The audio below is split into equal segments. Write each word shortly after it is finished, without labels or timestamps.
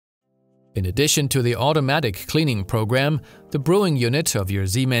In addition to the automatic cleaning program, the brewing unit of your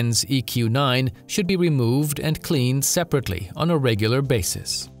Siemens EQ.9 should be removed and cleaned separately on a regular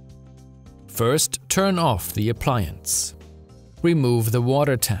basis. First, turn off the appliance. Remove the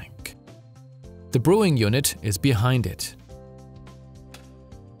water tank. The brewing unit is behind it.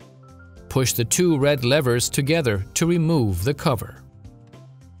 Push the two red levers together to remove the cover.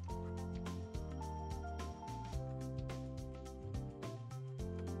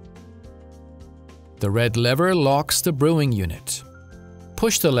 The red lever locks the brewing unit.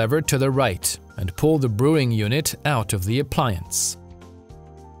 Push the lever to the right and pull the brewing unit out of the appliance.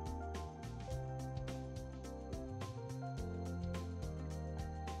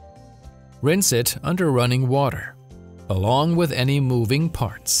 Rinse it under running water, along with any moving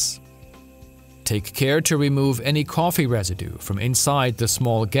parts. Take care to remove any coffee residue from inside the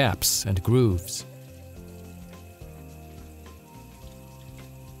small gaps and grooves.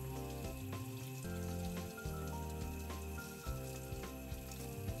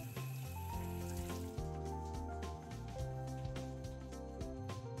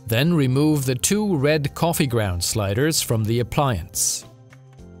 Then remove the two red coffee ground sliders from the appliance.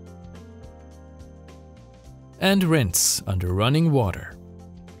 And rinse under running water.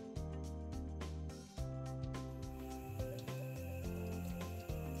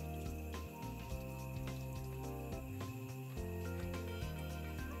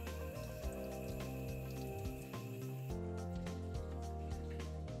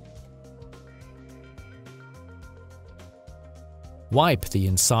 Wipe the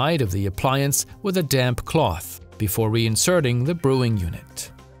inside of the appliance with a damp cloth before reinserting the brewing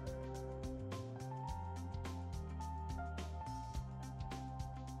unit.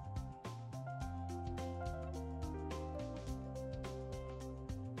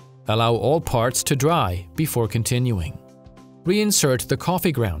 Allow all parts to dry before continuing. Reinsert the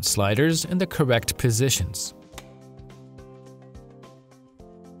coffee ground sliders in the correct positions.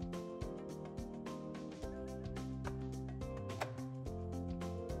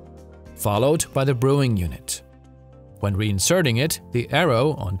 Followed by the brewing unit. When reinserting it, the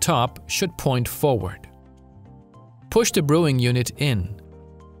arrow on top should point forward. Push the brewing unit in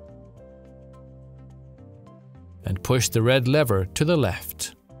and push the red lever to the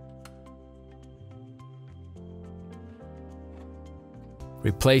left.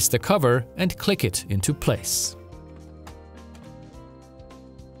 Replace the cover and click it into place.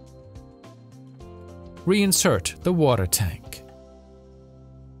 Reinsert the water tank.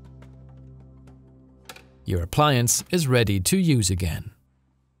 Your appliance is ready to use again.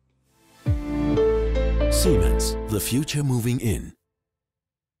 Siemens, the future moving in.